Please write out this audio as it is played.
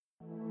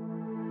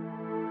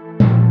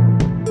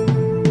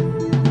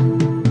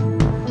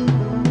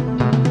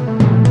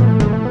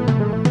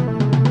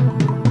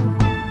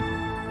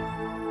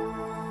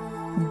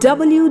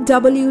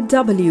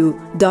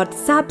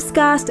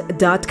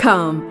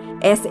www.sabscast.com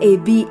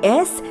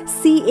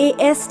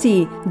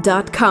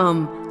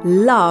sabscast.com.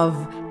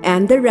 Love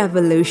and the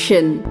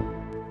Revolution.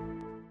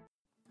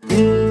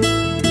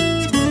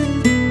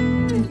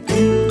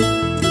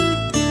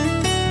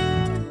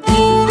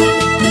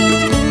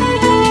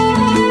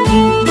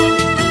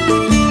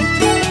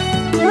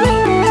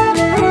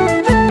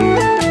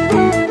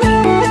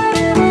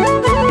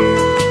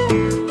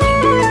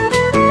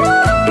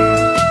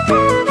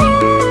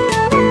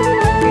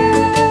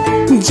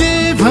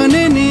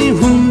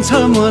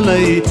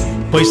 मलाई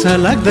पैसा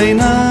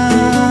लाग्दैन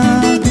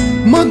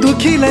म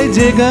दुखीलाई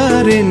जे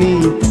गरे नि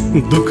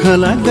दुःख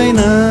लाग्दैन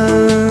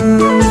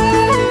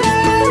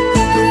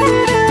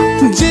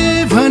जे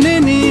भने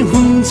नि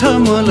हुन्छ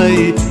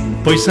मलाई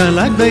पैसा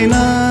लाग्दैन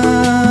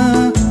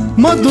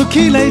म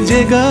दुखीलाई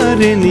जे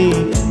गरे नि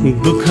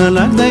दुःख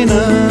लाग्दैन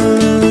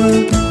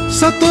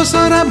सतो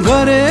शराब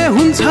गरे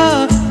हुन्छ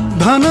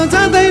धन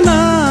जाँदैन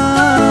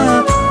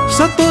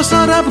सतो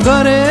शराब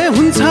गरे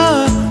हुन्छ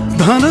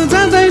धन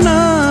जाँदैन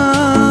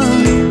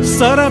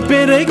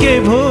सरपेरै के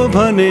भो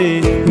भने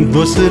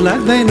दोष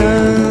लाग्दैन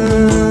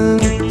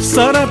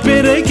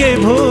सरपेरै के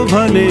भो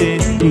भने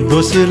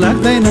दोष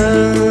लाग्दैन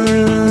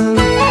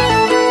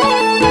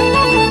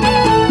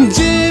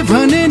जे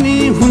भने नि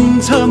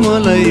हुन्छ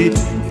मलाई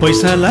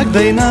पैसा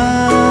लाग्दैन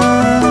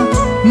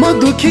म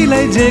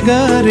दुखीलाई जे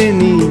गरे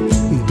नि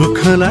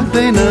दुःख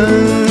लाग्दैन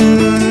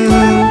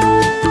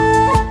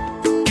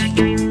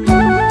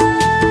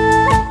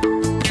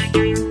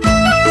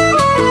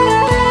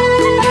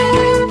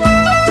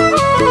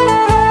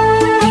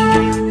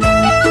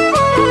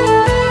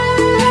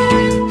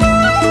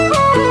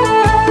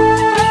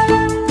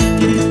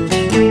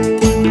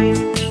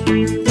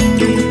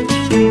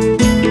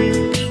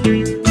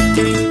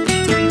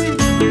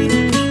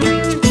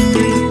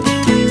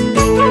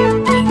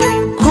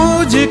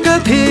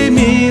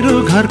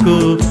घरको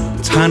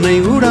छानै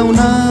उडाउन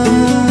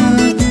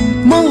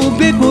म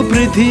उभिएको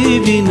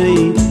पृथ्वी नै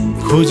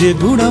खोजे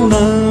गुडाउन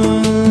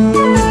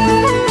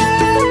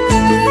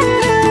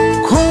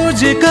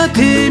खोजेका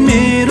थिए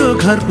मेरो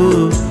घरको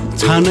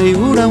छानै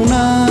उडाउन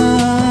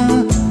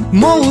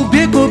म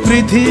उभिएको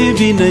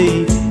पृथ्वी नै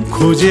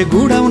खोजे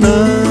गुडाउन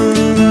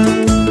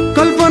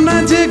कल्पना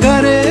जे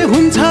गरे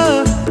हुन्छ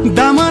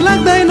दाम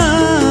लाग्दैन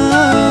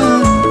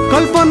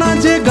कल्पना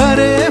जे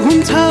गरे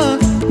हुन्छ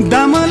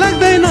दाम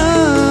लाग्दैन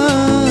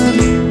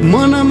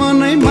मन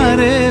मनै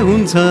मारे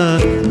हुन्छ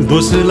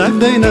दोष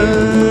लाग्दैन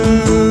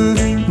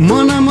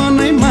मन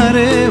मनै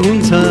मारे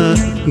हुन्छ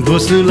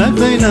दोष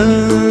लाग्दैन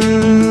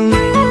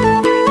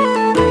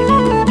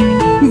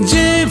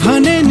जे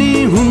भने नि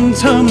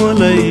हुन्छ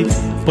मलाई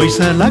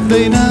पैसा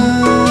लाग्दैन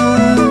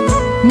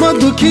म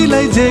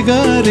दुखीलाई जे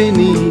गरे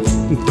नि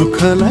दुःख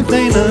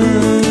लाग्दैन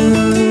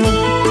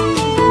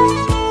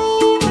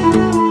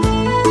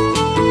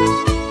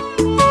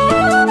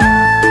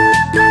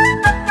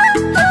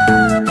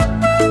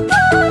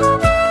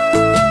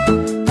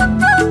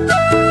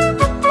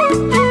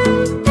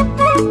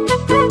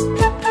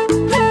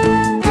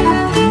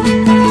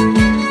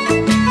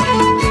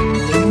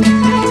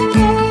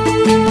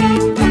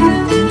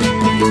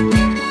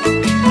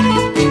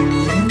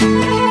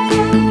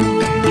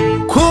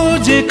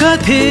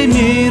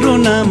मेरो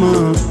नाम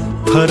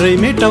थरै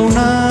मेटाउन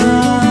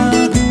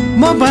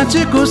म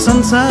बाँचेको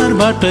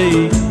संसारबाटै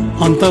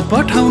अन्त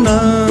पठाउन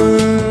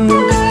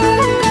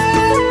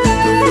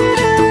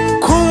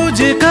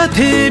खोजेका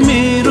थिए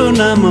मेरो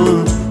नाम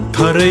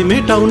थरै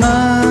मेटाउन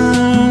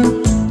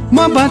म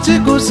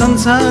बाँचेको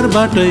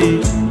संसारबाटै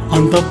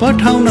अन्त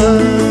पठाउन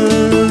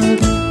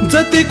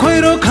जति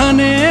खोइरो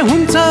खाने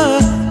हुन्छ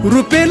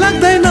रुपे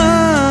लाग्दैन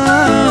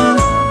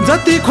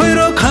जति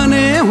खोइरो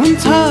खाने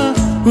हुन्छ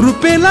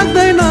रुपे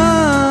लाग्दैन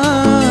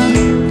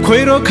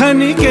खोइरो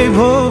खानी के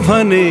भो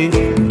भने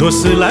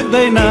दोष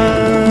लाग्दैन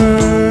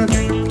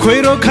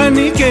खोइरो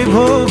खानी के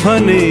भो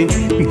भने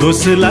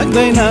दोष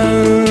लाग्दैन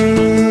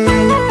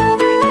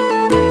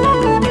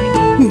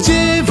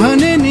जे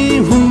भने नि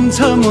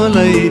हुन्छ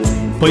मलाई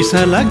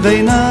पैसा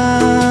लाग्दैन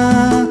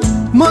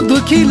म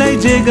दुखीलाई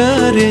जे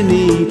गरे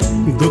नि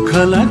दुःख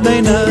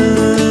लाग्दैन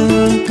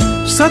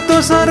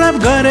सतो शराब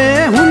गरे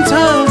हुन्छ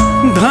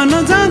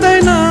धन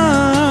जाँदैन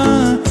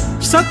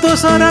सतो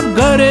शराब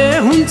गरे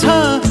हुन्छ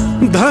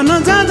धन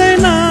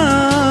जाँदैन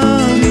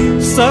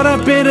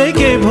सरपेरै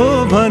के भो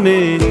भने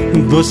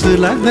दोष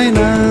लाग्दैन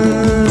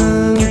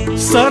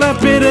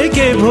सरपेरै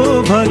के भो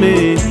भने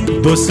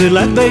दोष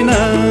लाग्दैन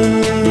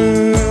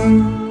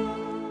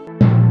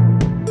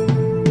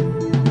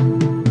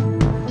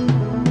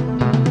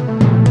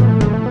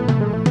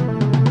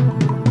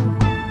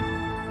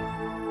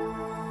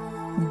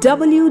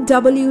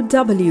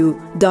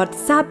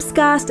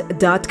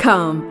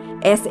www.sabscast.com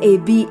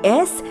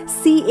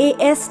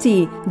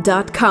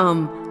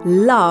sabscast.com.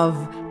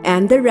 Love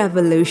and the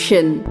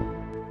Revolution.